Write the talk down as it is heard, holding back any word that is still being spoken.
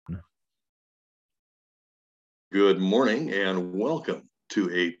Good morning and welcome to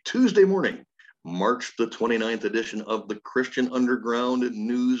a Tuesday morning, March the 29th edition of the Christian Underground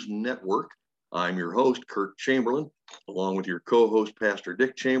News Network. I'm your host, Kurt Chamberlain, along with your co-host, Pastor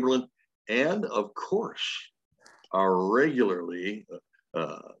Dick Chamberlain, and of course, our regularly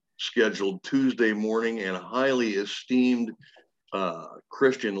scheduled Tuesday morning and highly esteemed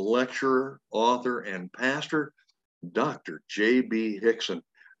Christian lecturer, author, and pastor, Dr. J.B. Hixson.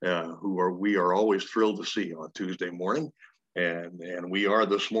 We are always thrilled to see on Tuesday morning. And we are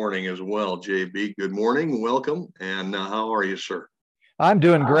this morning as well. JB, good morning, welcome. And how are you, sir? I'm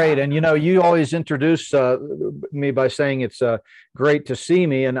doing great. And, you always introduce me by saying it's great to see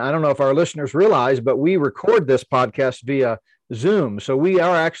me. And I don't know if our listeners realize, but we record this podcast via Zoom. So we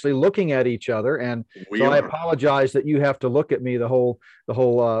are actually looking at each other. And I apologize that you have to look at me the whole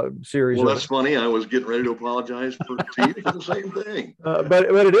series. Well, that's funny. I was getting ready to apologize to you for the same thing. But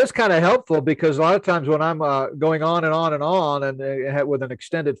it is kind of helpful because a lot of times when I'm going on and on and on and with an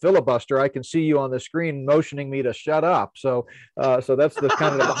extended filibuster, I can see you on the screen motioning me to shut up. So that's the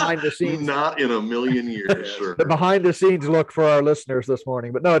kind of the behind the scenes. Not in a million years, sir. The behind the scenes look for our listeners this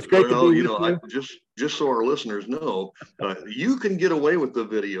morning. But no, it's great to be with you. Just so our listeners know, you can get away with the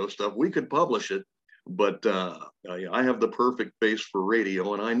video stuff. We could publish it, but I have the perfect face for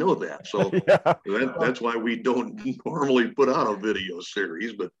radio, and I know that. So that's why we don't normally put out a video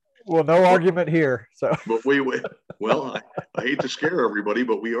series. But no argument here. So, but I hate to scare everybody,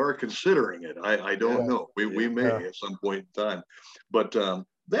 but we are considering it. I don't know. We may at some point in time, but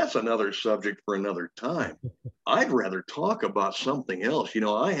that's another subject for another time. I'd rather talk about something else.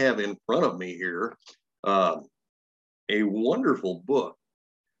 I have in front of me here a wonderful book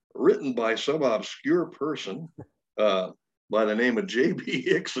written by some obscure person by the name of J.B.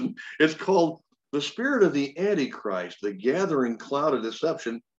 Hixson. It's called The Spirit of the Antichrist, The Gathering Cloud of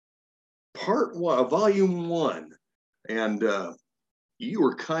Deception, Part 1, Volume 1. And you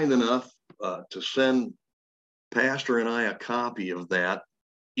were kind enough to send Pastor and I a copy of that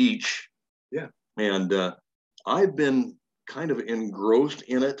each. Yeah. And I've been kind of engrossed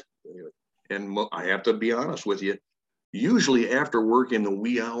in it. And I have to be honest with you, usually after work in the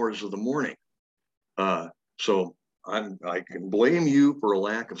wee hours of the morning. So I can blame you for a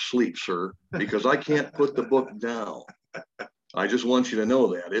lack of sleep, sir, because I can't put the book down. I just want you to know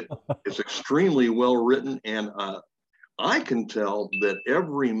that. It's extremely well written, and I can tell that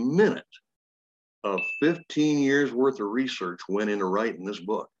every minute of 15 years worth of research went into writing this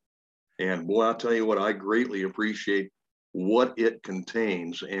book. And boy, I'll tell you what, I greatly appreciate what it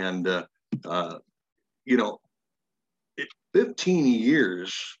contains. And, 15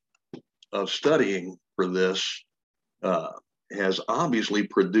 years of studying for this has obviously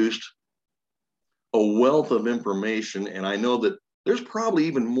produced a wealth of information. And I know that there's probably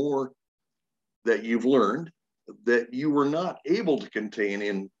even more that you've learned that you were not able to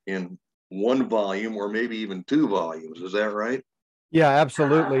contain in one volume or maybe even two volumes. Is that right? Yeah,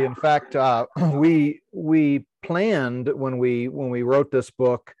 absolutely. In fact, we planned when we wrote this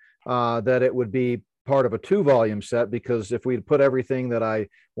book that it would be part of a 2-volume set, because if we'd put everything that I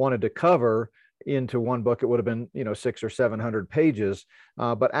wanted to cover into one book, it would have been 600 or 700 pages.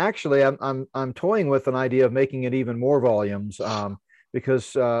 But actually, I'm toying with an idea of making it even more volumes,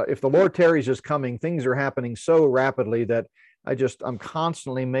 because if the Lord tarries is coming, things are happening so rapidly that I'm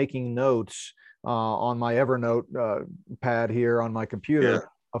constantly making notes on my Evernote pad here on my computer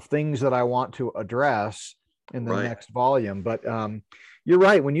of things that I want to address in the next volume. But you're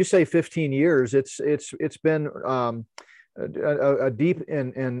right. When you say 15 years, it's been a deep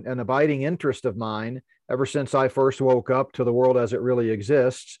and abiding interest of mine ever since I first woke up to the world as it really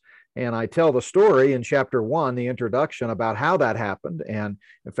exists. And I tell the story in chapter 1, the introduction, about how that happened. And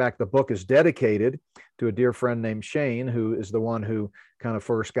in fact, the book is dedicated to a dear friend named Shane, who is the one who kind of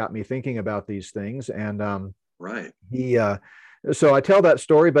first got me thinking about these things. And so I tell that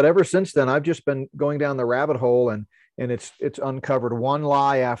story, but ever since then, I've just been going down the rabbit hole, and it's uncovered one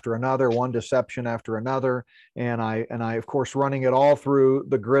lie after another, one deception after another. And I, of course, running it all through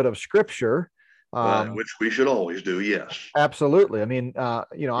the grid of Scripture. Which we should always do, yes. Absolutely. I mean,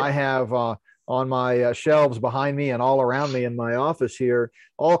 I have on my shelves behind me and all around me in my office here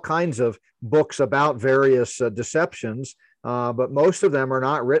all kinds of books about various deceptions, but most of them are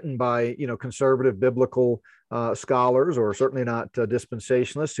not written by conservative biblical scholars, or certainly not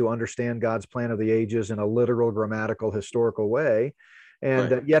dispensationalists who understand God's plan of the ages in a literal, grammatical, historical way,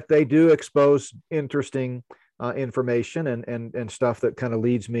 and yet they do expose interesting information and stuff that kind of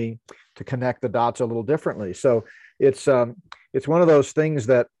leads me to connect the dots a little differently. So it's one of those things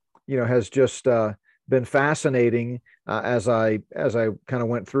that has just been fascinating as I kind of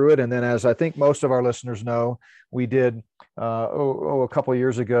went through it. And then, as I think most of our listeners know, we did a couple of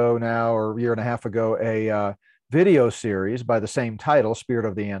years ago now, or a year and a half ago, a video series by the same title, Spirit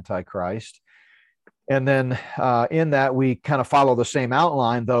of the Antichrist. And then in that, we kind of follow the same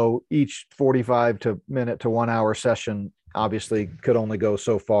outline, though each 45-minute to 1 hour session obviously could only go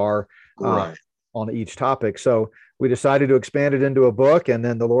so far Right. on each topic. So we decided to expand it into a book, and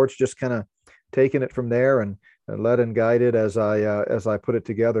then the Lord's just kind of taken it from there and led and guided as I put it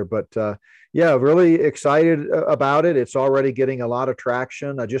together. But yeah, really excited about it. It's already getting a lot of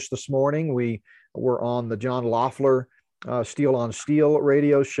traction. Just this morning, we were on the John Loeffler Steel on Steel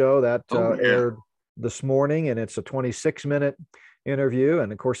radio show that aired this morning, and it's a 26-minute interview.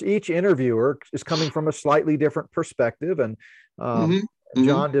 And of course, each interviewer is coming from a slightly different perspective. And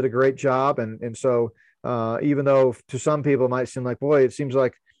John did a great job. And so even though to some people it might seem like, boy, it seems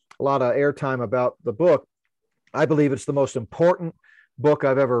like a lot of airtime about the book, I believe it's the most important book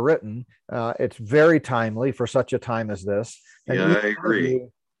I've ever written. It's very timely for such a time as this. And yeah, I agree.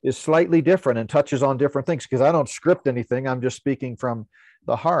 Is slightly different and touches on different things, because I don't script anything. I'm just speaking from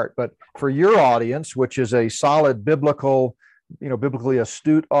the heart. But for your audience, which is a solid biblically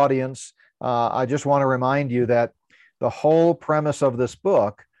astute audience, I just want to remind you that the whole premise of this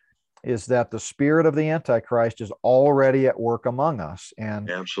book is that the spirit of the Antichrist is already at work among us. And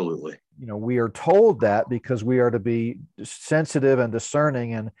absolutely, we are told that because we are to be sensitive and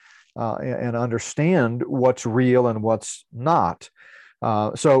discerning and understand what's real and what's not.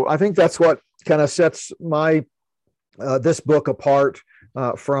 So I think that's what kind of sets this book apart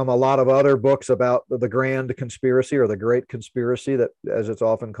from a lot of other books about the grand conspiracy, or the great conspiracy, that, as it's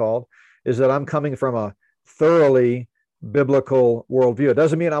often called, is that I'm coming from a thoroughly biblical worldview. It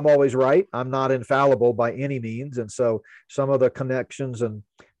doesn't mean I'm always right. I'm not infallible by any means. And so some of the connections and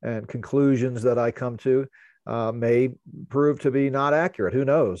conclusions that I come to may prove to be not accurate. Who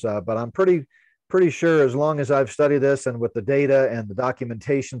knows? But I'm pretty sure, as long as I've studied this, and with the data and the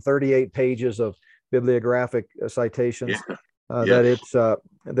documentation, 38 pages of bibliographic citations,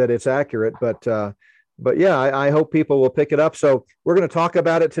 that it's accurate. But yeah, I hope people will pick it up. So we're going to talk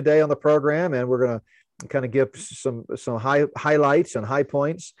about it today on the program, and we're going to kind of give some highlights and high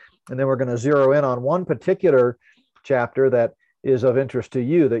points, and then we're going to zero in on one particular chapter that is of interest to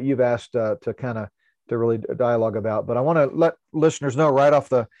you, that you've asked to really dialogue about. But I want to let listeners know right off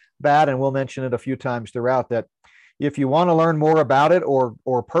the bat, and we'll mention it a few times throughout, that if you want to learn more about it or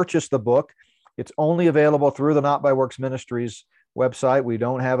purchase the book, it's only available through the Not by Works Ministries website. We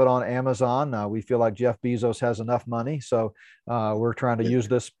don't have it on Amazon. We feel like Jeff Bezos has enough money, so we're trying to use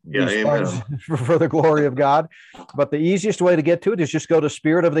these funds for the glory of God. But the easiest way to get to it is just go to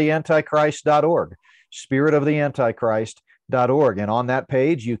spiritoftheantichrist.org, spiritoftheantichrist.org. And on that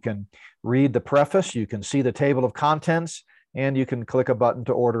page, you can read the preface, you can see the table of contents, and you can click a button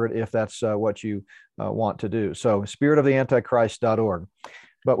to order it if that's what you want to do. So spiritoftheantichrist.org.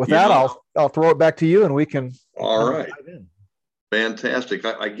 But with that, I'll throw it back to you, and we can. All right. Fantastic.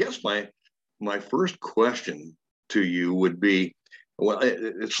 I guess my first question to you would be, well,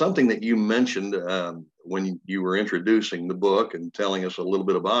 it's something that you mentioned when you were introducing the book and telling us a little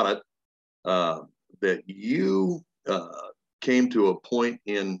bit about it, that you came to a point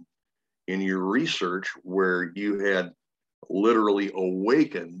in your research where you had literally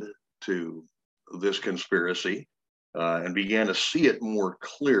awakened to this conspiracy and began to see it more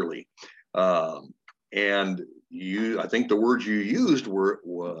clearly. And I think the words you used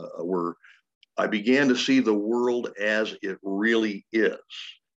were I began to see the world as it really is.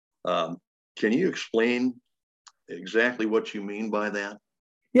 Can you explain exactly what you mean by that?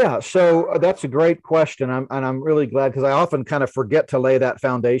 Yeah, so that's a great question. I'm really glad, because I often kind of forget to lay that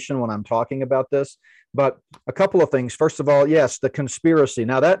foundation when I'm talking about this. But a couple of things. First of all, yes, the conspiracy.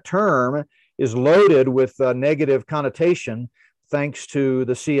 Now, that term is loaded with negative connotation, thanks to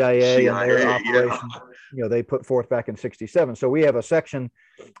the CIA and their operation. They put forth back in '67. So we have a section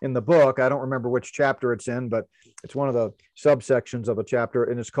in the book. I don't remember which chapter it's in, but it's one of the subsections of a chapter,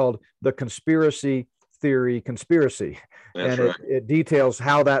 and it's called The Conspiracy Theory Conspiracy. That's and right. it details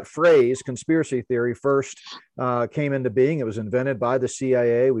how that phrase, conspiracy theory, first came into being. It was invented by the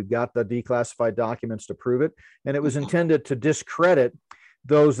CIA. We've got the declassified documents to prove it. And it was intended to discredit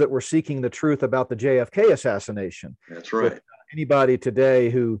those that were seeking the truth about the JFK assassination. That's right. But anybody today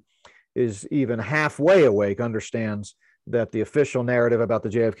who is even halfway awake understands that the official narrative about the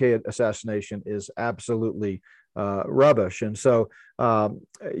JFK assassination is absolutely rubbish. And so,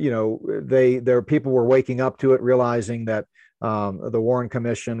 people were waking up to it, realizing that the Warren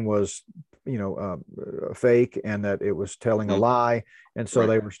Commission was, fake, and that it was telling a lie. And so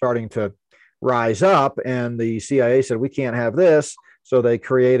they were starting to rise up, and the CIA said, we can't have this. So they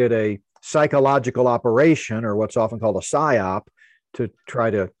created a psychological operation, or what's often called a psyop, to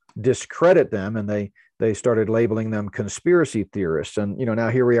try to discredit them. And they started labeling them conspiracy theorists. And, now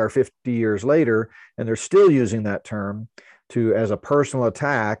here we are 50 years later, and they're still using that term as a personal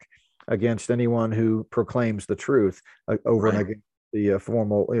attack against anyone who proclaims the truth over and against the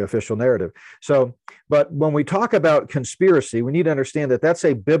formal official narrative. So, but when we talk about conspiracy, we need to understand that that's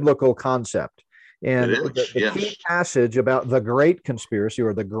a biblical concept. And the key passage about the great conspiracy,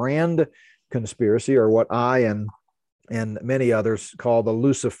 or the grand conspiracy, or what I and many others call the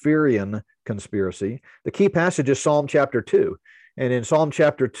Luciferian conspiracy, the key passage is Psalm chapter 2. And in Psalm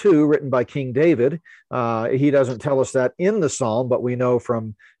chapter 2, written by King David, he doesn't tell us that in the psalm, but we know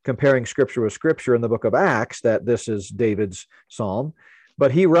from comparing scripture with scripture in the book of Acts that this is David's psalm.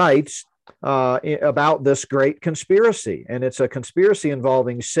 But he writes about this great conspiracy, and it's a conspiracy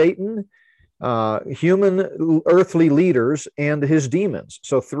involving Satan, human earthly leaders, and his demons.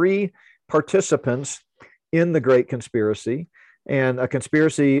 So 3 participants in the great conspiracy. And a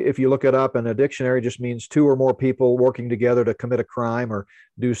conspiracy, if you look it up in a dictionary, just means 2 or more people working together to commit a crime or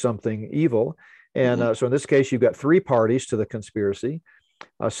do something evil. And so in this case, you've got 3 parties to the conspiracy: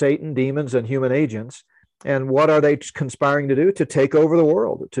 Satan, demons, and human agents. And what are they conspiring to do? To take over the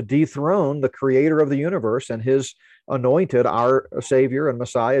world, to dethrone the creator of the universe and his anointed, our Savior and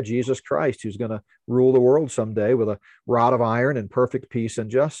Messiah, Jesus Christ, who's going to rule the world someday with a rod of iron and perfect peace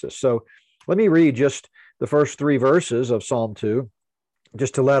and justice. So let me read just the first 3 verses of Psalm 2,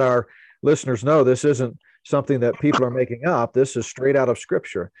 just to let our listeners know this isn't something that people are making up. This is straight out of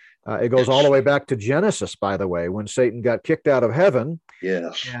Scripture. It goes all the way back to Genesis, by the way, when Satan got kicked out of heaven.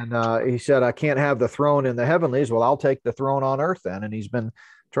 Yes. And he said, I can't have the throne in the heavenlies. Well, I'll take the throne on earth then. And he's been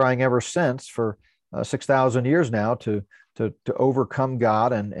trying ever since for 6,000 years now to overcome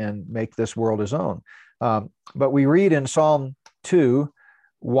God and make this world his own. But we read in Psalm 2,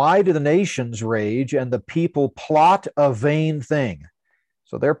 why do the nations rage and the people plot a vain thing?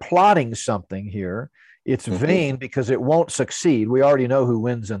 So they're plotting something here. It's vain because it won't succeed. We already know who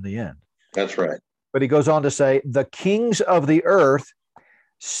wins in the end. That's right. But he goes on to say, the kings of the earth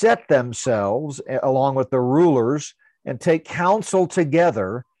set themselves along with the rulers and take counsel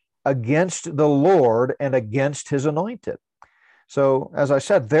together against the Lord and against his anointed. So, as I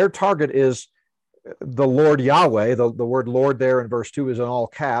said, their target is the Lord Yahweh. The word Lord there in verse 2 is in all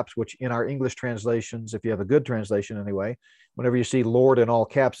caps, which in our English translations, if you have a good translation anyway, whenever you see Lord in all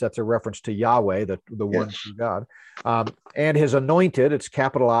caps, that's a reference to Yahweh, the one true God. And his anointed, it's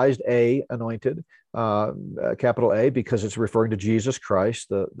capitalized A, anointed, capital A, because it's referring to Jesus Christ,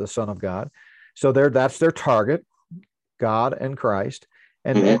 the Son of God. So that's their target, God and Christ.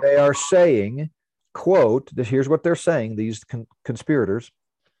 And they are saying, quote, here's what they're saying, these conspirators: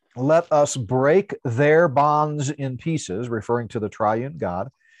 let us break their bonds in pieces, referring to the triune God,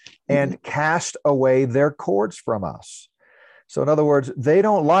 and cast away their cords from us. So in other words, they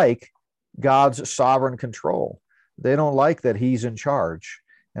don't like God's sovereign control. They don't like that he's in charge,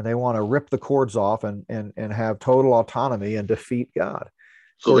 and they want to rip the cords off and have total autonomy and defeat God.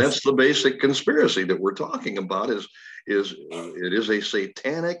 So that's the basic conspiracy that we're talking about it is a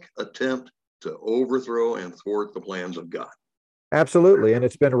satanic attempt to overthrow and thwart the plans of God. Absolutely. And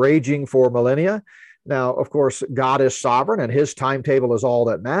it's been raging for millennia. Now, of course, God is sovereign and his timetable is all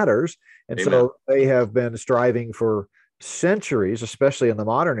that matters. And so they have been striving for centuries, especially in the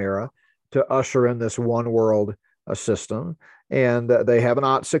modern era, to usher in this one world system. And they have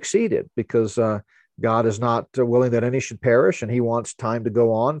not succeeded because God is not willing that any should perish, and he wants time to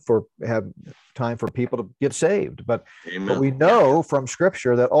go on have time for people to get saved. But we know from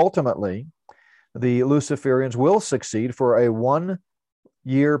Scripture that ultimately the Luciferians will succeed for a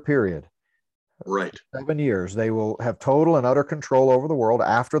 1-year period. Right. 7 years. They will have total and utter control over the world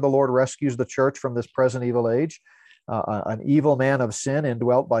after the Lord rescues the church from this present evil age. An evil man of sin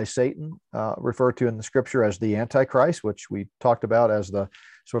indwelt by Satan, referred to in the Scripture as the Antichrist, which we talked about as the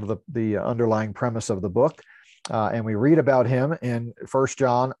sort of the underlying premise of the book. And we read about him in 1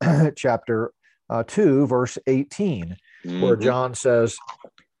 John chapter 2, verse 18, where John says,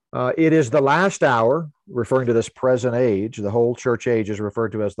 it is the last hour, referring to this present age. The whole church age is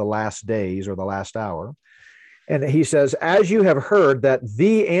referred to as the last days or the last hour. And he says, as you have heard that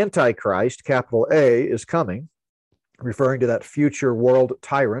the Antichrist, capital A, is coming, referring to that future world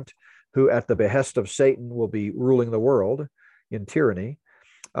tyrant who at the behest of Satan will be ruling the world in tyranny.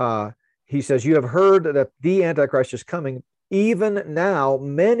 He says, you have heard that the Antichrist is coming. Even now,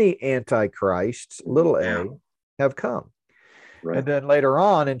 many Antichrists, little a, have come. Right. And then later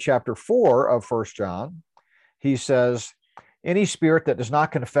on in chapter 4 of 1 John, he says, any spirit that does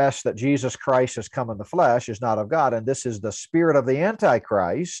not confess that Jesus Christ has come in the flesh is not of God. And this is the spirit of the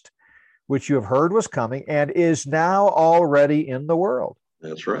Antichrist, which you have heard was coming and is now already in the world.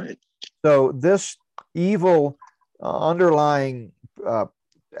 That's right. So this evil underlying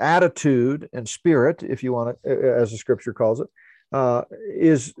attitude and spirit, if you want to, as the scripture calls it,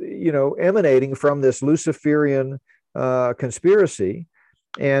 is, emanating from this Luciferian conspiracy,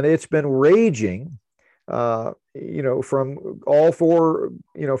 and it's been raging, from all four,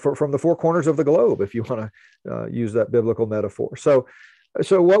 from the four corners of the globe, if you want to use that biblical metaphor. So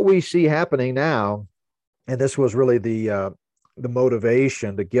what we see happening now, and this was really the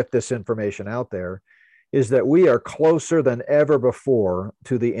motivation to get this information out there, is that we are closer than ever before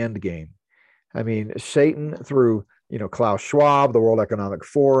to the end game. I mean, Satan, through Klaus Schwab, the World Economic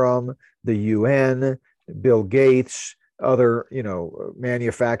Forum, the UN, Bill Gates, other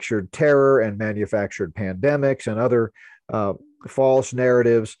manufactured terror and manufactured pandemics and other false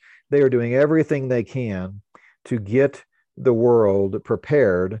narratives. They are doing everything they can to get the world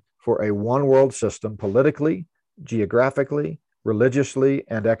prepared for a one world system, politically, geographically, religiously,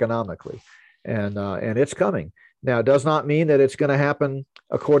 and economically. And it's coming. Now, it does not mean that it's going to happen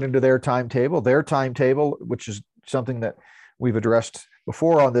according to their timetable. Their timetable, which is something that we've addressed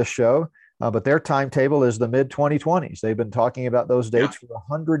before on this show, but their timetable is the mid-2020s. They've been talking about those dates for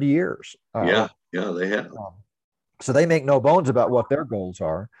 100 years. Yeah, they have. So they make no bones about what their goals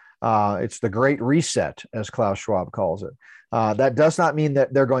are. It's the Great Reset, as Klaus Schwab calls it. That does not mean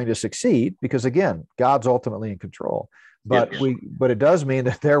that they're going to succeed, because, again, God's ultimately in control. But it does mean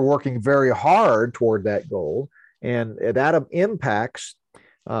that they're working very hard toward that goal, and that impacts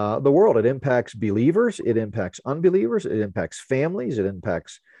the world. It impacts believers, it impacts unbelievers, it impacts families, it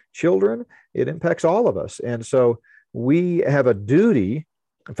impacts children, it impacts all of us. And so we have a duty.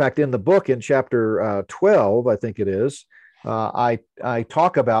 In fact, in the book, in chapter 12, I think it is, I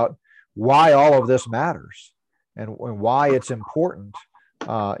talk about why all of this matters and why it's important,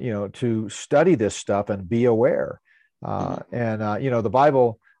 to study this stuff and be aware. The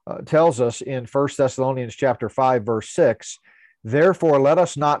Bible tells us in 1 Thessalonians chapter 5, verse 6, therefore let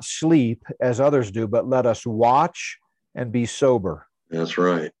us not sleep as others do, but let us watch and be sober. That's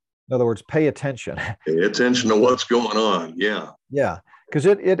right. In other words, pay attention. Pay attention to what's going on. Yeah. Yeah, because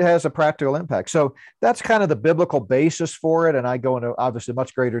it has a practical impact. So that's kind of the biblical basis for it. And I go into obviously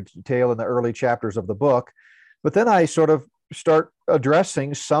much greater detail in the early chapters of the book. But then I sort of start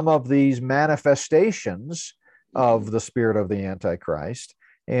addressing some of these manifestations of the spirit of the Antichrist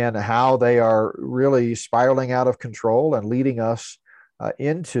and how they are really spiraling out of control and leading us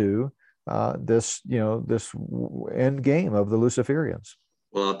into this end game of the Luciferians.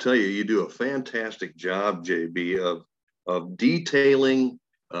 Well, I'll tell you, you do a fantastic job, JB, of detailing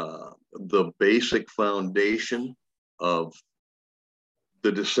the basic foundation of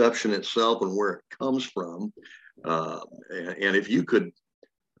the deception itself and where it comes from. And if you could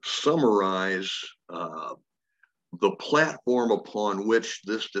summarize the platform upon which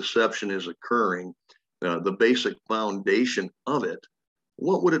this deception is occurring, the basic foundation of it,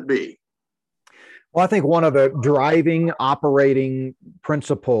 what would it be? Well, I think one of the driving operating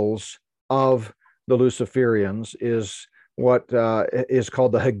principles of the Luciferians is what is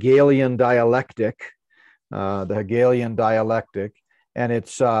called the Hegelian dialectic, and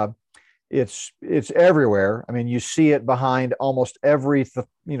it's everywhere. I mean, you see it behind almost every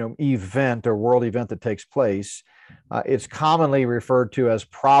event or world event that takes place. It's commonly referred to as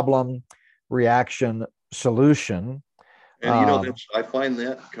problem, reaction, solution. And I find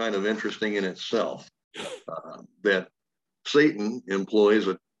that kind of interesting in itself, that Satan employs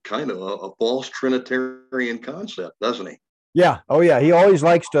a kind of a false Trinitarian concept, doesn't he? Yeah. Oh, yeah. He always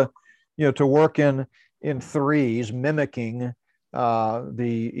likes to work in threes, mimicking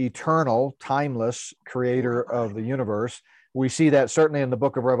the eternal, timeless creator of the universe. We see that certainly in the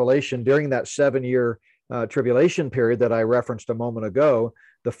book of Revelation during that 7-year tribulation period that I referenced a moment ago.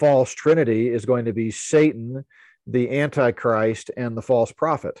 The false Trinity is going to be Satan, the Antichrist, and the false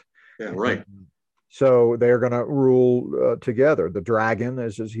prophet. Yeah, right. So they're going to rule together. The dragon,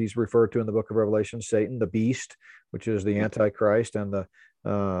 as he's referred to in the book of Revelation, Satan, the beast, which is the Antichrist, and the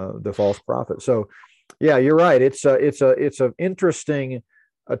false prophet. So, yeah, you're right. It's an interesting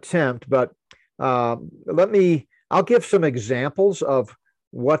attempt, but I'll give some examples of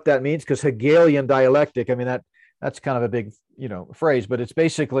what that means, because Hegelian dialectic, I mean, that's kind of a big phrase, but it's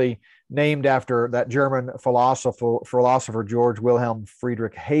basically named after that German philosopher George Wilhelm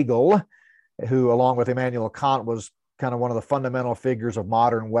Friedrich Hegel, who, along with Immanuel Kant, was kind of one of the fundamental figures of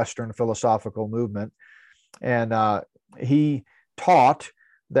modern Western philosophical movement. And he taught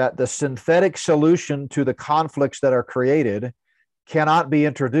that the synthetic solution to the conflicts that are created cannot be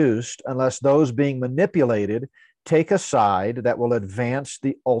introduced unless those being manipulated take a side that will advance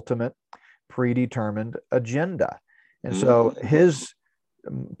the ultimate predetermined agenda. And so his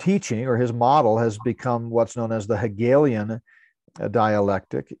teaching or his model has become what's known as the Hegelian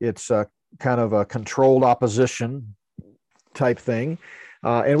dialectic. It's a kind of a controlled opposition type thing.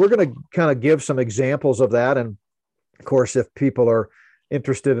 And we're going to kind of give some examples of that. And of course, if people are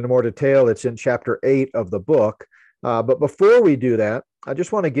interested in more detail, it's in chapter 8 of the book. But before we do that, I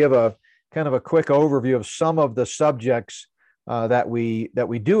just want to give a kind of a quick overview of some of the subjects that we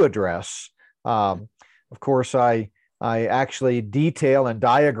do address. Of course, I actually detail and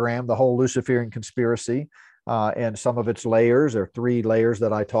diagram the whole Luciferian conspiracy and some of its layers. There are 3 layers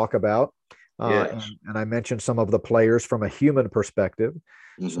that I talk about. Yes. And I mentioned some of the players from a human perspective.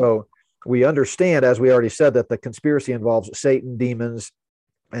 So we understand, as we already said, that the conspiracy involves Satan, demons,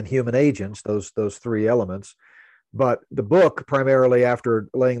 and human agents, those 3 elements. But the book, primarily after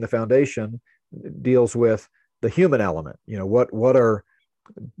laying the foundation, deals with the human element. You know, what are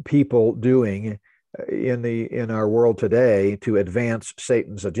people doing in our world today to advance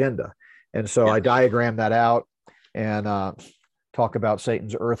Satan's agenda? And so I diagram that out and talk about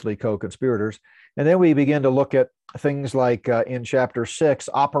Satan's earthly co-conspirators. And then we begin to look at things like in chapter 6,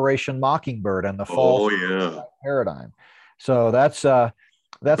 Operation Mockingbird and the false paradigm. So that's a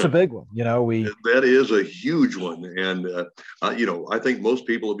big one. You know, that is a huge one. And, you know, I think most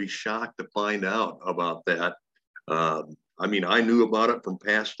people will be shocked to find out about that. I mean, I knew about it from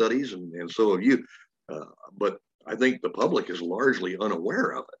past studies and so have you, but I think the public is largely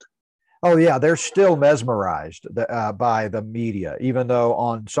unaware of it. Oh, yeah, they're still mesmerized by the media, even though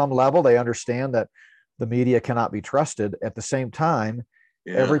on some level they understand that the media cannot be trusted. At the same time,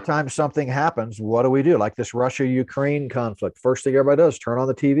 every time something happens, what do? Like this Russia-Ukraine conflict, first thing everybody does is turn on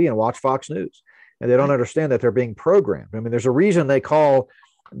the TV and watch Fox News. And they don't understand that they're being programmed. I mean, there's a reason they call,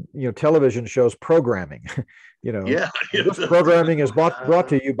 you know, television shows programming. You know, this programming is brought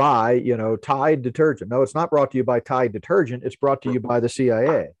to you by, you know, Tide detergent. No, it's not brought to you by Tide detergent. It's brought to you by the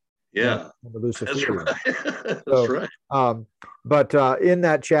CIA. Yeah, the Luciferian. That's right. But in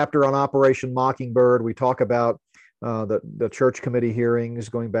that chapter on Operation Mockingbird, we talk about the church committee hearings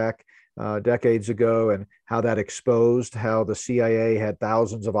going back decades ago and how that exposed how the CIA had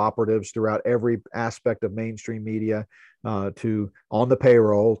thousands of operatives throughout every aspect of mainstream media on the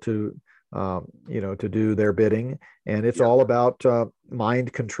payroll to do their bidding. And it's all about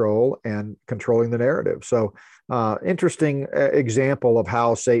mind control and controlling the narrative. So interesting example of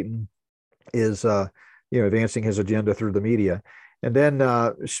how Satan is, advancing his agenda through the media. And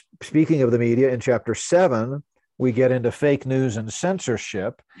then speaking of the media, in chapter 7, we get into fake news and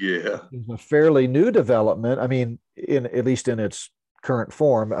censorship. Yeah. It's a fairly new development. I mean, at least in its current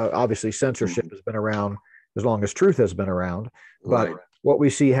form, obviously censorship has been around as long as truth has been around. But what we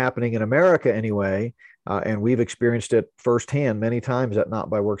see happening in America anyway, and we've experienced it firsthand many times at Not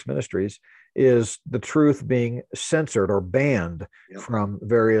by Works Ministries, is the truth being censored or banned from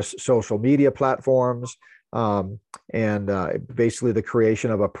various social media platforms, and basically the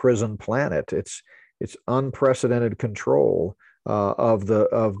creation of a prison planet. It's unprecedented control of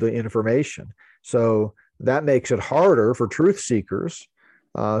the information. So that makes it harder for truth seekers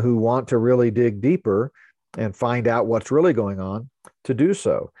who want to really dig deeper and find out what's really going on to do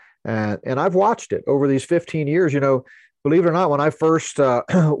so. And I've watched it over these 15 years. You know, believe it or not, when I first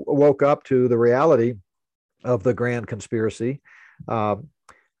woke up to the reality of the grand conspiracy,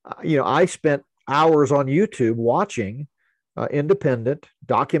 I spent hours on YouTube watching independent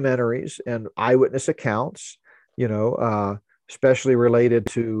documentaries and eyewitness accounts, especially related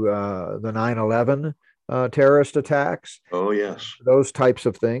to the 9/11 terrorist attacks. Oh, yes. Those types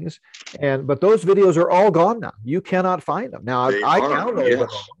of things. But those videos are all gone now. You cannot find them. Now, I downloaded them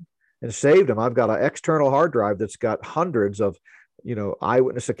and saved them. I've got an external hard drive that's got hundreds of,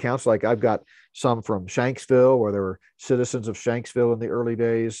 eyewitness accounts. Like I've got some from Shanksville, where there were citizens of Shanksville in the early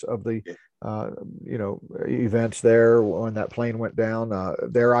days of the, events there when that plane went down.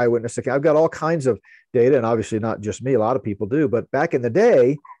 Their eyewitness account. I've got all kinds of data, and obviously not just me. A lot of people do. But back in the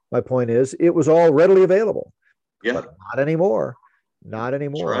day, my point is, it was all readily available. Yeah. But not anymore. Not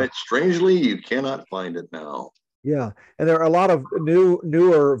anymore. That's right. Strangely, you cannot find it now. Yeah. And there are a lot of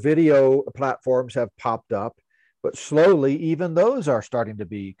newer video platforms have popped up, but slowly even those are starting to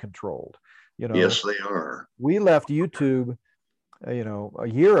be controlled. Yes, they are. We left YouTube, a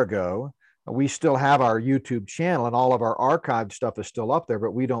year ago. We still have our YouTube channel and all of our archived stuff is still up there,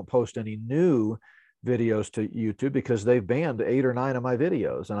 but we don't post any new videos to YouTube because they've banned 8 or 9 of my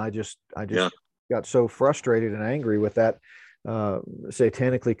videos. And I just got so frustrated and angry with that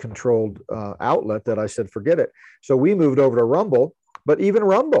satanically controlled outlet that I said, forget it. So we moved over to Rumble, but even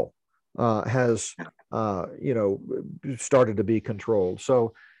Rumble has, started to be controlled.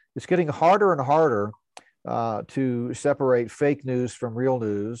 So it's getting harder and harder to separate fake news from real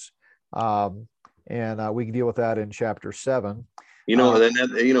news. And we can deal with that in chapter 7.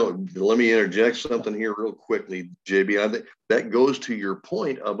 Let me interject something here real quickly, JB. I think that goes to your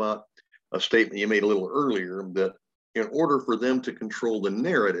point about a statement you made a little earlier, that in order for them to control the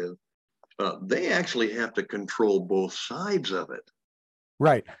narrative, they actually have to control both sides of it.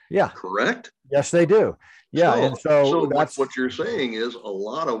 Right. Yeah. Correct? Yes, they do. Yeah. So, and so that's what you're saying is a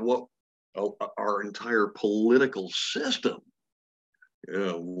lot of what our entire political system,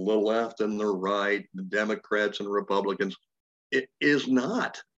 the left and the right, the Democrats and Republicans, it is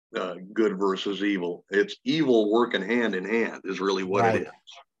not good versus evil. It's evil working hand in hand is really what it is.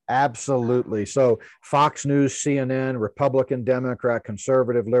 Absolutely. So Fox News, CNN, Republican, Democrat,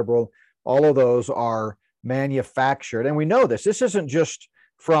 conservative, liberal, all of those are manufactured. And we know this. This isn't just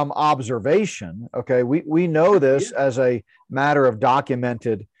from observation. Okay. We know this as a matter of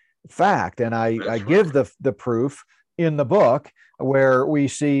documented fact. And I give the proof in the book, where we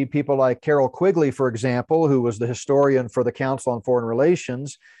see people like Carroll Quigley, for example, who was the historian for the Council on Foreign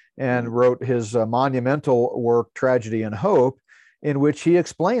Relations and wrote his monumental work, Tragedy and Hope, in which he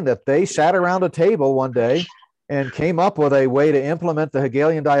explained that they sat around a table one day and came up with a way to implement the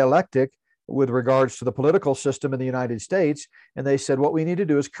Hegelian dialectic with regards to the political system in the United States. And they said, what we need to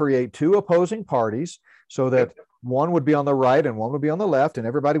do is create two opposing parties so that one would be on the right and one would be on the left, and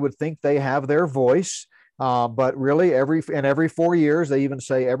everybody would think they have their voice. But really, every 4 years, they even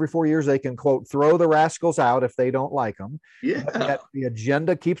say every 4 years they can, quote, throw the rascals out if they don't like them. Yeah. But yet the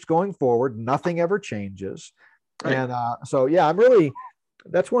agenda keeps going forward. Nothing ever changes. Right. And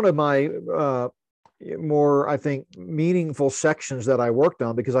that's one of my more, I think, meaningful sections that I worked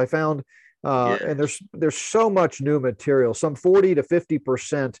on, because I found, and there's so much new material. Some 40 to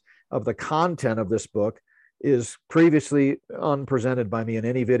 50% of the content of this book is previously unpresented by me in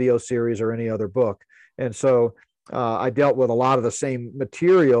any video series or any other book. And so I dealt with a lot of the same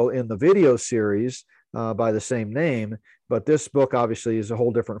material in the video series by the same name, but this book obviously is a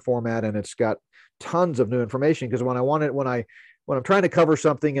whole different format, and it's got tons of new information. Because when I'm trying to cover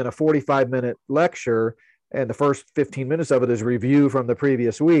something in a 45-minute lecture, and the first 15 minutes of it is review from the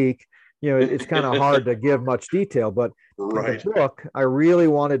previous week, it's kind of hard to give much detail. But the book, I really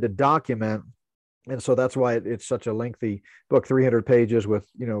wanted to document. And so that's why it's such a lengthy book, 300 pages with,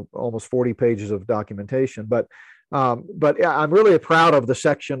 almost 40 pages of documentation. But I'm really proud of the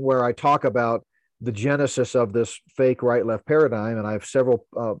section where I talk about the genesis of this fake right-left paradigm. And I have several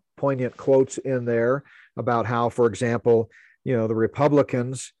poignant quotes in there about how, for example, the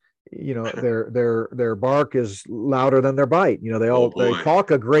Republicans, their bark is louder than their bite. They talk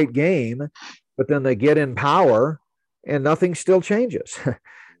a great game, but then they get in power and nothing still changes.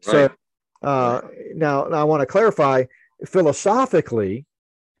 So now I want to clarify, philosophically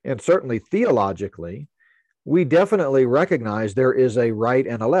and certainly theologically, we definitely recognize there is a right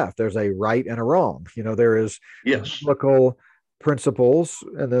and a left. There's a right and a wrong. There is biblical principles,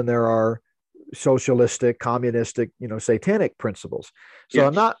 and then there are socialistic, communistic, satanic principles. So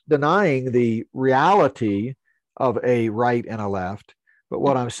I'm not denying the reality of a right and a left, but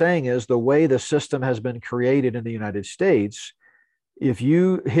what I'm saying is the way the system has been created in the United States, if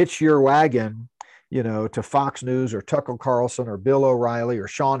you hitch your wagon, to Fox News or Tucker Carlson or Bill O'Reilly or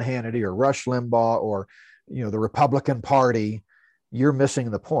Sean Hannity or Rush Limbaugh or, the Republican Party, you're missing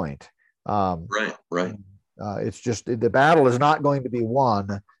the point. Right. It's just the battle is not going to be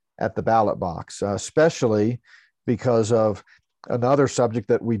won at the ballot box, especially because of another subject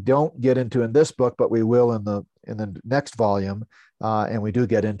that we don't get into in this book, but we will in the next volume, and we do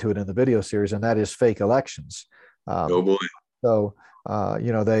get into it in the video series, and that is fake elections. Oh boy! So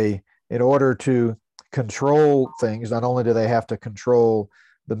they, in order to control things, not only do they have to control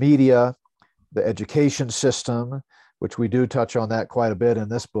the media, the education system, which we do touch on that quite a bit in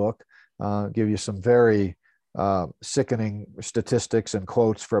this book, give you some very sickening statistics and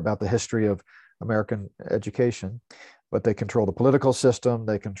quotes about the history of American education, but they control the political system,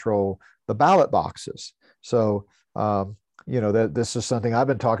 they control the ballot boxes. So, this is something I've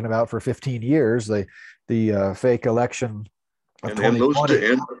been talking about for 15 years, the fake election of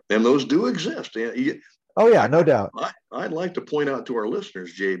 2020. And those do exist. No doubt. I'd like to point out to our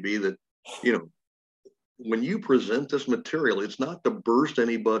listeners, JB, that, when you present this material, it's not to burst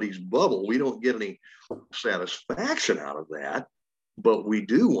anybody's bubble. We don't get any satisfaction out of that, but we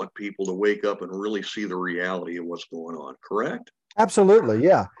do want people to wake up and really see the reality of what's going on. Correct? Absolutely.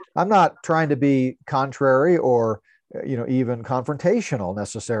 Yeah. I'm not trying to be contrary or even confrontational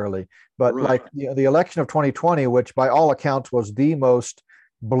necessarily. But Right. like the election of 2020, which by all accounts was the most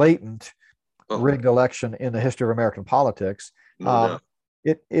blatant Oh, rigged election in the history of American politics. no doubt.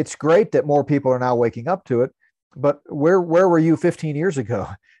 It's great that more people are now waking up to it, but where were you 15 years ago?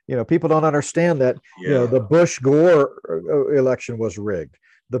 People don't understand that. Yeah. The Bush Gore election was rigged.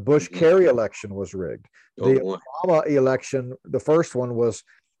 The Bush Kerry election was rigged. Oh The boy. Obama election, the first one,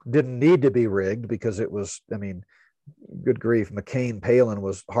 didn't need to be rigged because it was. I mean, good grief, McCain Palin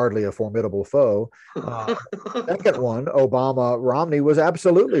was hardly a formidable foe. Second one, Obama Romney, was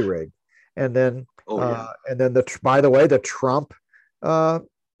absolutely rigged, and then Oh yeah. by the way, the Trump uh,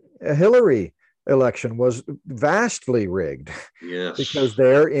 Hillary election was vastly rigged Yes. because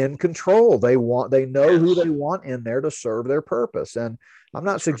they're in control. They know who Yes. they want in there to serve their purpose. And I'm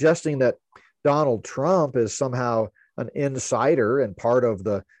not suggesting that Donald Trump is somehow an insider and part of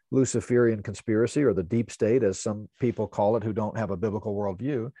the Luciferian conspiracy or the deep state, as some people call it who don't have a biblical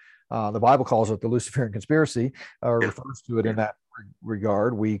worldview. The Bible calls it the Luciferian conspiracy, or refers to it in that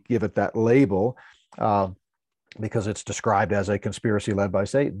regard. We give it that label because it's described as a conspiracy led by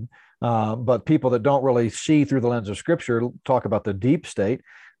Satan. But people that don't really see through the lens of Scripture talk about the deep state.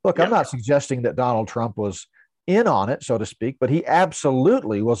 Look, I'm not suggesting that Donald Trump was in on it, so to speak, but he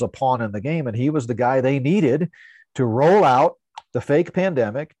absolutely was a pawn in the game, and he was the guy they needed to roll out the fake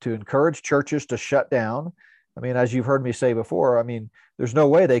pandemic, to encourage churches to shut down. I mean, as you've heard me say before, I mean, there's no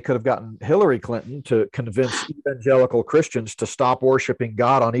way they could have gotten Hillary Clinton to convince evangelical Christians to stop worshiping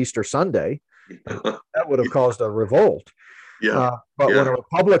God on Easter Sunday. That would have caused a revolt. But when a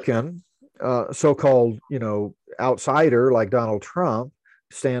Republican, so-called, outsider like Donald Trump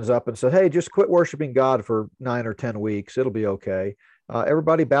stands up and said, hey, just quit worshiping God for 9 or 10 weeks, it'll be okay.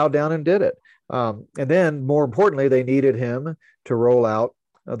 Everybody bowed down and did it. And then, more importantly, they needed him to roll out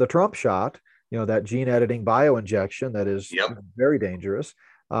the Trump shot, that gene editing bioinjection that is very dangerous.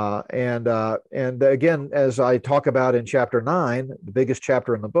 And again, as I talk about in chapter 9, the biggest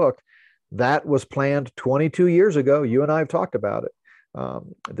chapter in the book, that was planned 22 years ago. You and I have talked about it.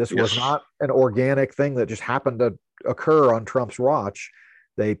 This was not an organic thing that just happened to occur on Trump's watch.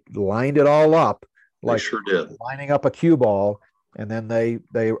 They lined it all up, like they sure did, lining up a cue ball, and then they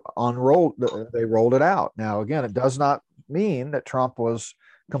rolled it out. Now, again, it does not mean that Trump was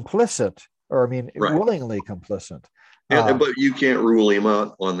complicit, or willingly complicit. But you can't rule him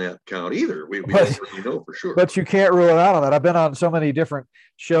out on that count either. We don't really know for sure. But you can't rule it out on that. I've been on so many different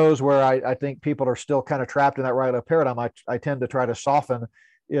shows where I think people are still kind of trapped in that right paradigm. I tend to try to soften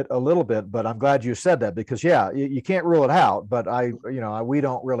it a little bit, but I'm glad you said that, because you can't rule it out, but we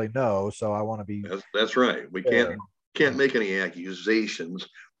don't really know. So I want to be. That's right. We can't make any accusations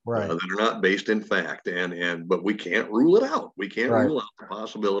that are not based in fact, but we can't rule it out. We can't rule out the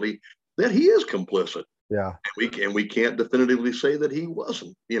possibility that he is complicit. Yeah. And we can't definitively say that he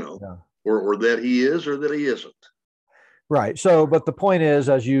wasn't, or that he is or that he isn't. Right. So, but the point is,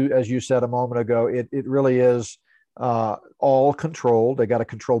 as you said a moment ago, it really is all controlled. They got to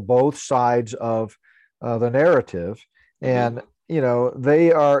control both sides of the narrative. And,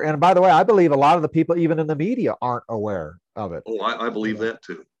 they are, and by the way, I believe a lot of the people, even in the media, aren't aware of it. Oh, I believe that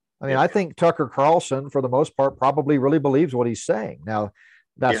too. I mean, I think Tucker Carlson, for the most part, probably really believes what he's saying. Now,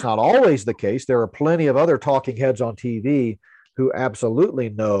 that's not always the case. There are plenty of other talking heads on TV who absolutely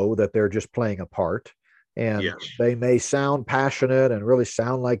know that they're just playing a part, and they may sound passionate and really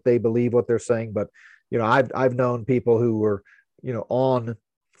sound like they believe what they're saying. But, I've known people who were, on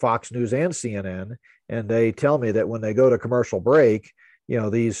Fox News and CNN, and they tell me that when they go to commercial break,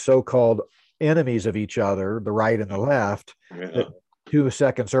 these so-called enemies of each other, the right and the left, that 2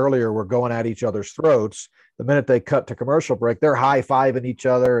 seconds earlier were going at each other's throats. The minute they cut to commercial break, they're high-fiving each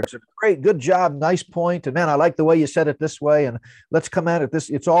other. It's a great, good job, nice point. And man, I like the way you said it this way. And let's come at it this.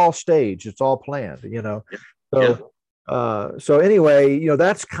 It's all staged. It's all planned, So anyway,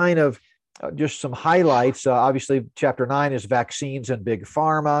 that's kind of just some highlights. Obviously, chapter 9 is vaccines and big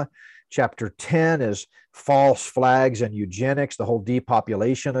pharma. Chapter 10 is false flags and eugenics, the whole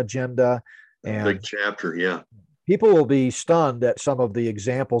depopulation agenda. And big chapter, people will be stunned at some of the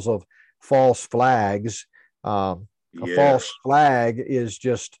examples of false flags. A false flag is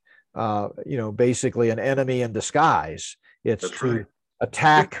just, basically an enemy in disguise. It's to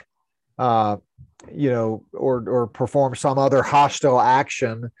attack, or perform some other hostile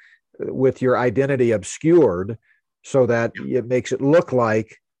action with your identity obscured, so that it makes it look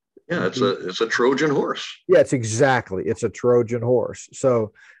like. It's a Trojan horse. Yeah, it's a Trojan horse.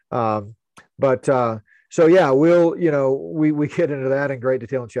 So, so yeah, we'll, we get into that in great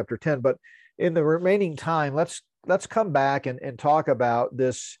detail in chapter 10, but in the remaining time, let's come back and talk about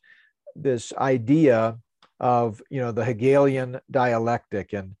this idea of, the Hegelian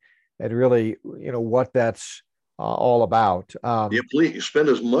dialectic and really, what that's all about. Yeah, please spend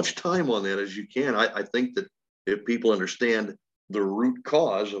as much time on that as you can. I think that if people understand the root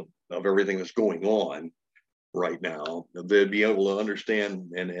cause of everything that's going on right now, they'd be able to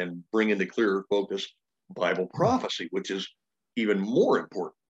understand and bring into clearer focus Bible prophecy, which is even more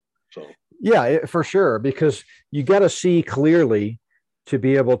important. So yeah, for sure, because you got to see clearly to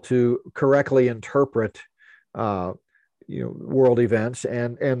be able to correctly interpret world events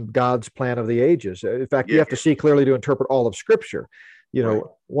and God's plan of the ages. In fact, you have to see clearly to interpret all of Scripture. Right.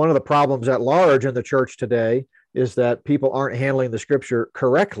 One of the problems at large in the church today is that people aren't handling the Scripture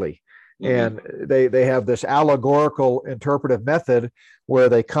correctly. And they have this allegorical interpretive method where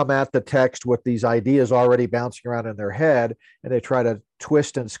they come at the text with these ideas already bouncing around in their head, and they try to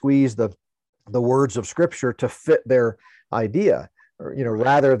twist and squeeze the words of Scripture to fit their idea,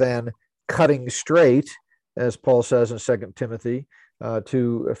 rather than cutting straight, as Paul says in 2 Timothy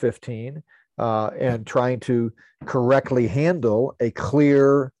 2:15, and trying to correctly handle a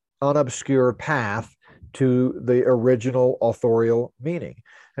clear, unobscured path to the original authorial meaning.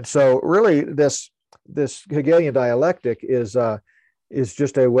 And so really this Hegelian dialectic is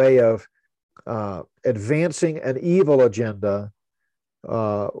just a way of advancing an evil agenda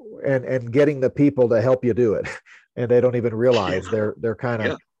and getting the people to help you do it. And they don't even realize they're kind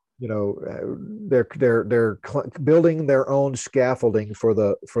of, they're building their own scaffolding for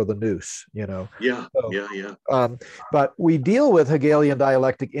the noose, But we deal with Hegelian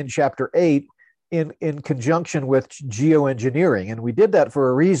dialectic in chapter 8 in conjunction with geoengineering. And we did that for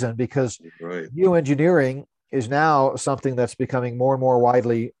a reason, because geoengineering is now something that's becoming more and more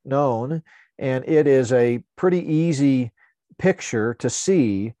widely known. And it is a pretty easy picture to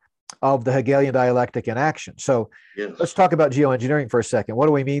see of the Hegelian dialectic in action. So let's talk about geoengineering for a second. What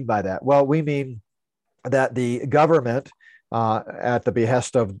do we mean by that? Well, we mean that the government, at the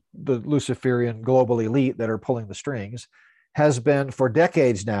behest of the Luciferian global elite that are pulling the strings, has been for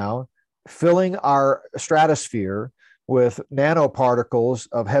decades now filling our stratosphere with nanoparticles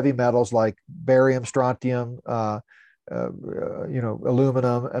of heavy metals like barium, strontium,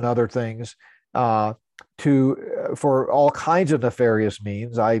 aluminum, and other things, for all kinds of nefarious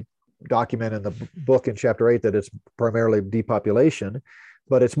means. I document in the book in chapter 8 that it's primarily depopulation,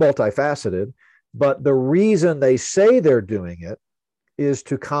 but it's multifaceted. But the reason they say they're doing it is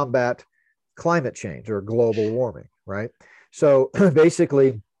to combat climate change or global warming, right? So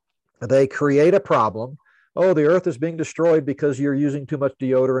basically, they create a problem. Oh, the earth is being destroyed because you're using too much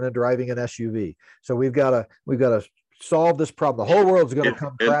deodorant and driving an SUV. So we've got to solve this problem. The whole world's going to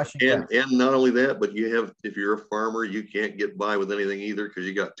come crashing down. And not only that, but if you're a farmer, you can't get by with anything either because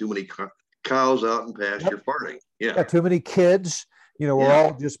you got too many cows out in pasture farting. Yeah, got too many kids. We're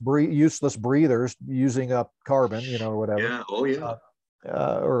all just useless breathers using up carbon, or whatever. Yeah. Oh, yeah.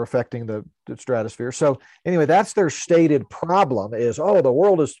 Or affecting the stratosphere. So anyway, that's their stated problem is, the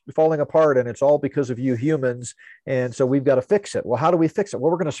world is falling apart and it's all because of you humans. And so we've got to fix it. Well, how do we fix it?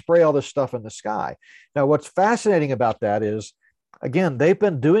 Well, we're going to spray all this stuff in the sky. Now, what's fascinating about that is, again, they've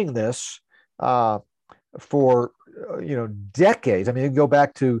been doing this for, decades. I mean, you can go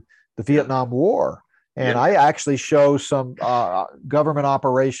back to the Vietnam War, and I actually show some government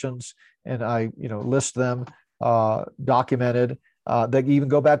operations, and I, list them documented. They even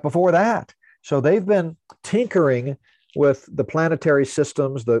go back before that. So they've been tinkering with the planetary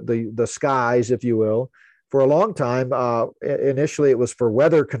systems, the skies, if you will, for a long time. Initially, it was for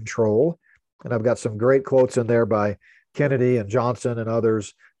weather control. And I've got some great quotes in there by Kennedy and Johnson and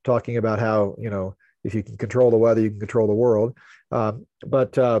others talking about how, if you can control the weather, you can control the world.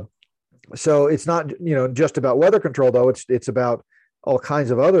 So it's not, just about weather control, though. It's about all kinds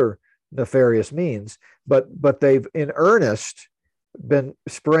of other nefarious means. But they've in earnest been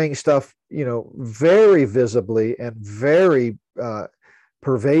spraying stuff, very visibly and very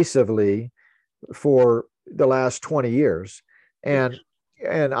pervasively for the last 20 years. And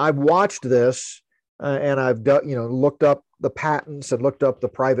I've watched this and I've done, looked up the patents and looked up the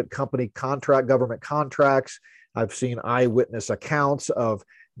private company government contracts. I've seen eyewitness accounts of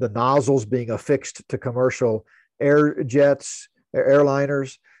the nozzles being affixed to commercial airliners.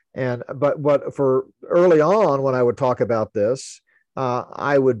 But for early on, when I would talk about this,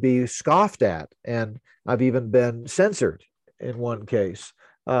 I would be scoffed at, and I've even been censored in one case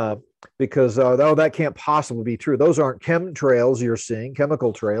because that can't possibly be true. Those aren't chemtrails you're seeing,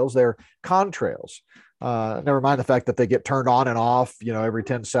 chemical trails. They're contrails. Never mind the fact that they get turned on and off, every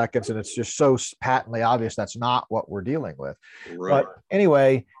 10 seconds, and it's just so patently obvious that's not what we're dealing with. Right. But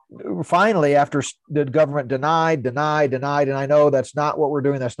anyway, finally, after the government denied, and I know that's not what we're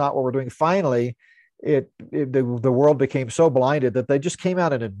doing. That's not what we're doing. Finally, the world became so blinded that they just came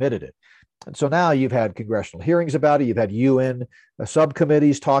out and admitted it. And so now you've had congressional hearings about it. You've had UN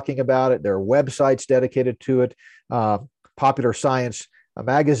subcommittees talking about it. There are websites dedicated to it. Popular Science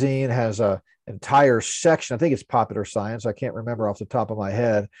magazine has a entire section. I think it's Popular Science. I can't remember off the top of my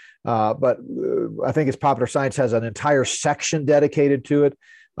head, but I think it's Popular Science has an entire section dedicated to it.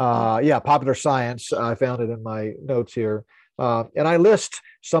 Yeah, Popular Science. I found it in my notes here. And I list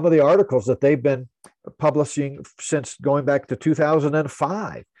some of the articles that they've been publishing since going back to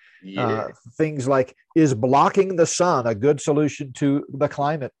 2005. Yeah. Things like, is blocking the sun a good solution to the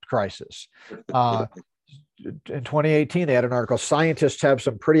climate crisis? In 2018, they had an article, scientists have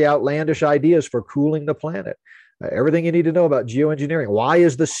some pretty outlandish ideas for cooling the planet. Everything you need to know about geoengineering. Why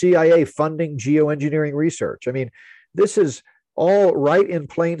is the CIA funding geoengineering research? I mean, this is all right in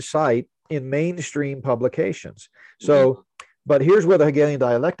plain sight in mainstream publications. So, but here's where the Hegelian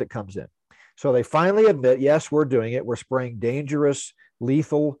dialectic comes in. So they finally admit, yes, we're doing it. We're spraying dangerous,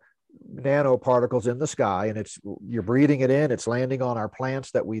 lethal nanoparticles in the sky, and you're breathing it in. It's landing on our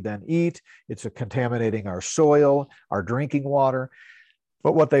plants that we then eat. It's contaminating our soil, our drinking water.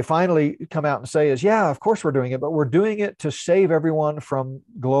 But what they finally come out and say is, yeah, of course we're doing it, but we're doing it to save everyone from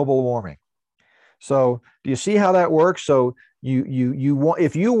global warming. So do you see how that works? So you want,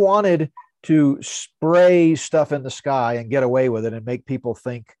 if you wanted to spray stuff in the sky and get away with it and make people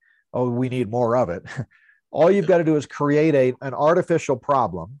think, oh, we need more of it, all you've got to do is create an artificial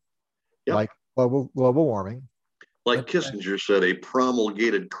problem. Yep. Like global warming. Like Kissinger said, a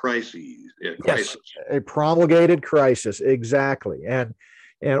promulgated crisis. Yes, a promulgated crisis, exactly. And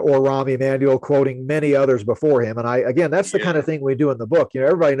or Rahm Emanuel quoting many others before him. And that's the kind of thing we do in the book.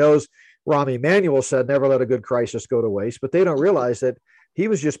 Everybody knows Rahm Emanuel said, never let a good crisis go to waste, but they don't realize that he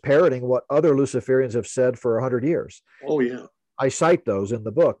was just parroting what other Luciferians have said for 100 years. Oh, yeah. I cite those in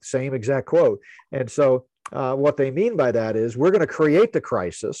the book, same exact quote. And so what they mean by that is we're going to create the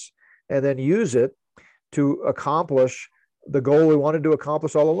crisis and then use it to accomplish the goal we wanted to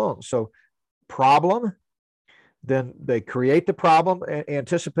accomplish all along. So problem, then they create the problem,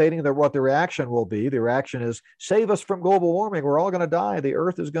 anticipating that what the reaction will be. The reaction is, save us from global warming. We're all going to die. The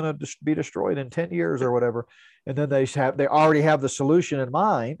earth is going to be destroyed in 10 years or whatever. And then they already have the solution in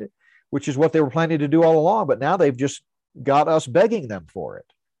mind, which is what they were planning to do all along. But now they've just got us begging them for it.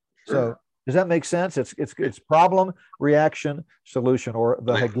 Sure. So does that make sense? It's problem, reaction, solution, or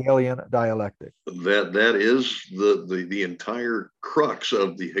the Hegelian dialectic. That is the entire crux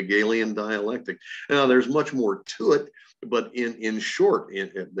of the Hegelian dialectic. Now, there's much more to it, but in short,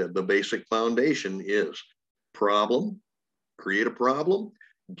 the basic foundation is problem, create a problem,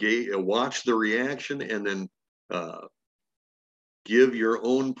 watch the reaction, and then give your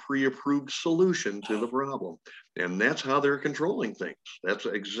own pre-approved solution to the problem. And that's how they're controlling things. That's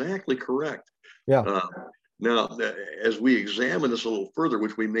exactly correct. Yeah. Now, as we examine this a little further,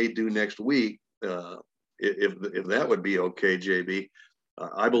 which we may do next week, if that would be okay, JB,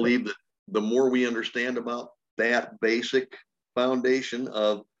 I believe that the more we understand about that basic foundation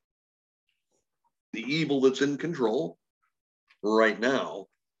of the evil that's in control right now,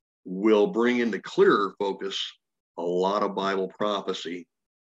 will bring into clearer focus a lot of Bible prophecy.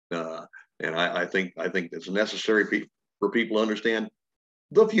 And I think it's necessary for people to understand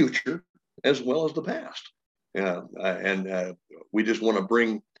the future as well as the past. And we just want to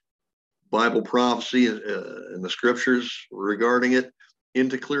bring Bible prophecy and the scriptures regarding it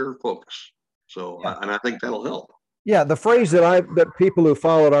into clearer focus. So, and I think that'll help. Yeah, the phrase that people who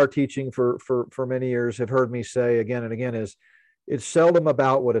followed our teaching for many years have heard me say again and again is, it's seldom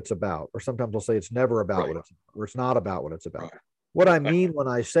about what it's about, or sometimes they'll say it's never about what it's, or it's not about what it's about. Right. What I mean when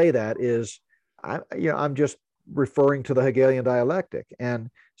I say that is, I'm just referring to the Hegelian dialectic. And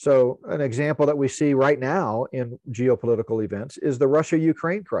so an example that we see right now in geopolitical events is the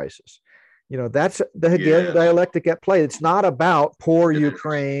Russia-Ukraine crisis. That's the Hegelian dialectic at play. It's not about poor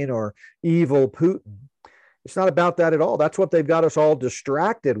Ukraine or evil Putin. It's not about that at all. That's what they've got us all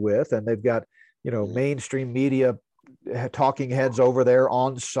distracted with. And they've got, mainstream media talking heads over there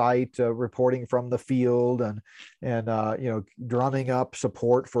on site, reporting from the field and drumming up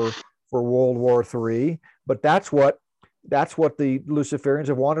support for World War III. But that's what the Luciferians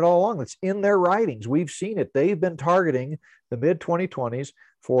have wanted all along. It's in their writings. We've seen it. They've been targeting the mid-2020s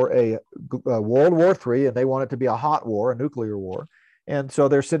for a World War III, and they want it to be a hot war, a nuclear war. And so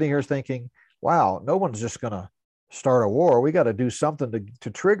they're sitting here thinking, wow, no one's just going to start a war. We got to do something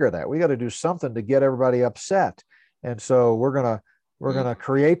to trigger that. We got to do something to get everybody upset. And so we're gonna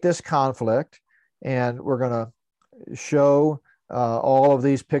create this conflict, and we're gonna show all of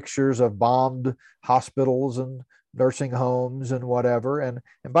these pictures of bombed hospitals and nursing homes and whatever. And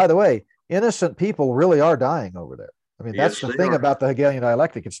by the way, innocent people really are dying over there. I mean, that's Yes, the they thing are. about the Hegelian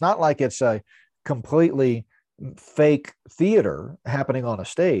dialectic. It's not like it's a completely fake theater happening on a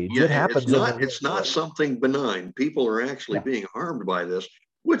stage. Yeah, It happens in the real it's not world. something benign. People are actually Yeah. being harmed by this,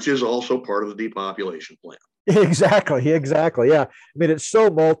 which is also part of the depopulation plan. Exactly. Yeah. I mean, it's so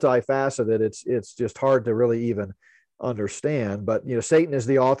multifaceted. It's just hard to really even understand. But Satan is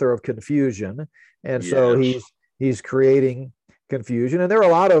the author of confusion, and so Yes. he's creating confusion. And there are a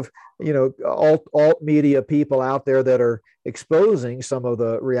lot of alt media people out there that are exposing some of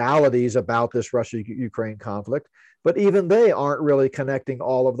the realities about this Russia-Ukraine conflict. But even they aren't really connecting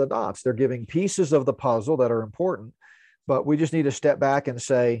all of the dots. They're giving pieces of the puzzle that are important, but we just need to step back and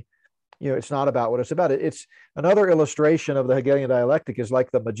say, it's not about what it's about. It's another illustration of the Hegelian dialectic is like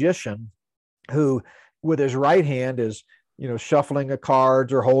the magician who, with his right hand, is shuffling the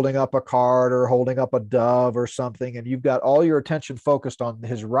cards or holding up a card or holding up a dove or something, and you've got all your attention focused on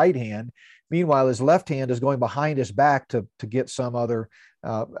his right hand. Meanwhile, his left hand is going behind his back to get some other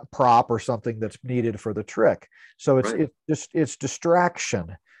prop or something that's needed for the trick. So it's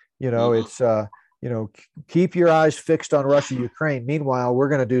distraction. It's keep your eyes fixed on Russia, Ukraine. Meanwhile, we're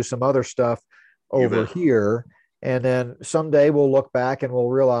going to do some other stuff over here. And then someday we'll look back and we'll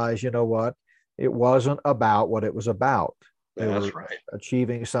realize, what? It wasn't about what it was about. They were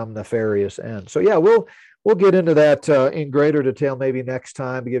achieving some nefarious end. So yeah, we'll get into that in greater detail maybe next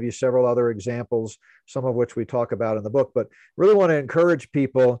time to give you several other examples, some of which we talk about in the book. But really want to encourage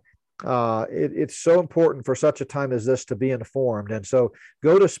people. It's so important for such a time as this to be informed. And so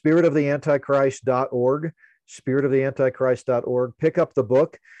go to spiritoftheantichrist.org, spiritoftheantichrist.org, pick up the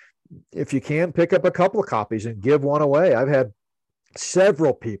book. If you can, pick up a couple of copies and give one away. I've had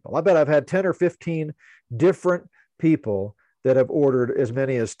several people. I bet I've had 10 or 15 different people that have ordered as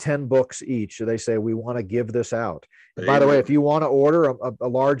many as 10 books each. They say, we want to give this out. And by the way, if you want to order a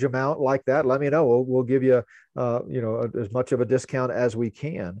large amount like that, let me know. We'll give you, as much of a discount as we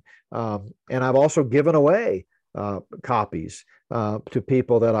can. And I've also given away copies to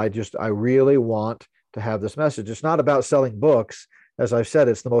people that I really want to have this message. It's not about selling books. As I've said,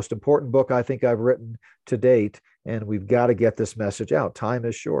 it's the most important book I think I've written to date, and we've got to get this message out. Time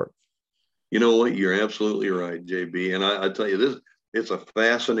is short. You know what? You're absolutely right, JB. And I tell you this, it's a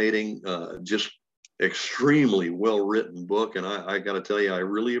fascinating, just extremely well-written book. And I got to tell you, I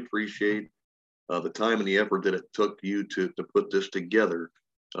really appreciate the time and the effort that it took you to put this together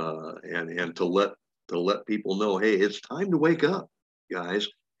and to let people know, hey, it's time to wake up, guys.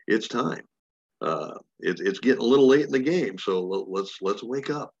 It's time. It's getting a little late in the game. So let's wake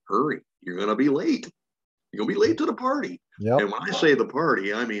up. Hurry. You're going to be late. You're going to be late to the party. Yep. And when I say the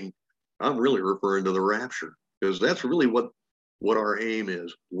party, I mean, I'm really referring to the rapture, because that's really what our aim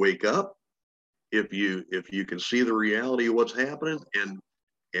is. Wake up. If you can see the reality of what's happening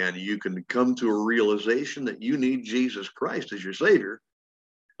and you can come to a realization that you need Jesus Christ as your Savior,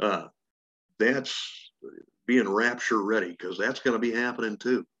 that's being rapture ready, because that's going to be happening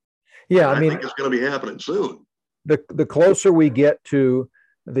too. Yeah, I think it's going to be happening soon. The closer we get to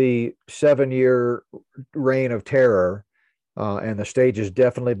the 7-year reign of terror, and the stage is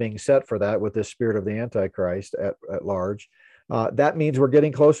definitely being set for that with this spirit of the Antichrist at large. That means we're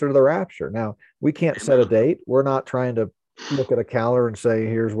getting closer to the rapture. Now, we can't set a date. We're not trying to look at a calendar and say,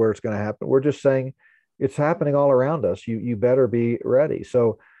 here's where it's going to happen. We're just saying it's happening all around us. You better be ready.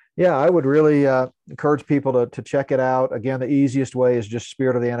 So, yeah, I would really encourage people to check it out. Again, the easiest way is just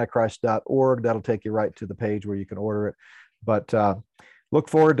spiritoftheantichrist.org. That'll take you right to the page where you can order it. But look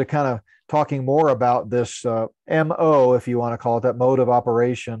forward to kind of talking more about this MO, if you want to call it that, mode of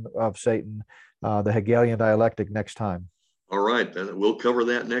operation of Satan, the Hegelian dialectic, next time. All right. We'll cover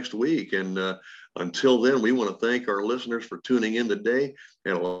that next week. And until then, we want to thank our listeners for tuning in today.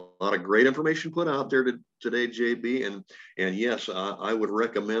 And a lot of great information put out there today, JB. And yes, I would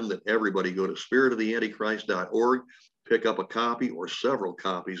recommend that everybody go to spiritoftheantichrist.org, pick up a copy or several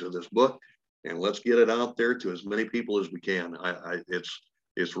copies of this book, and let's get it out there to as many people as we can.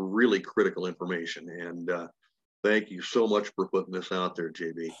 It's really critical information. And thank you so much for putting this out there,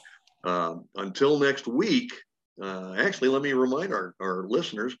 JB. Until next week, actually, let me remind our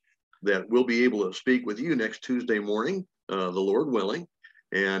listeners that we'll be able to speak with you next Tuesday morning, the Lord willing.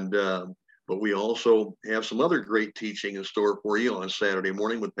 And but we also have some other great teaching in store for you on Saturday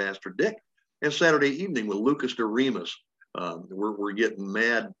morning with Pastor Dick, and Saturday evening with Lucas Doremus. We're getting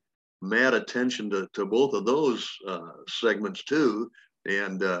mad attention to both of those segments too,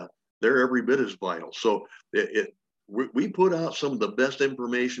 and they're every bit as vital. So we put out some of the best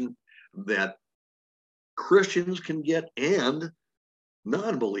information that Christians can get and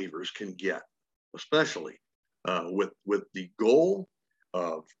non-believers can get, especially with the goal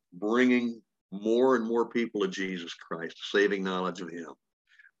of bringing more and more people to Jesus Christ, saving knowledge of him.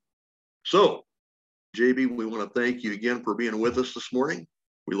 So, JB, we want to thank you again for being with us this morning.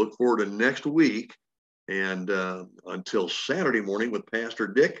 We look forward to next week. And until Saturday morning with Pastor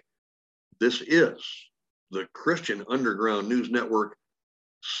Dick, this is the Christian Underground News Network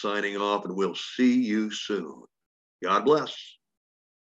signing off, and we'll see you soon. God bless.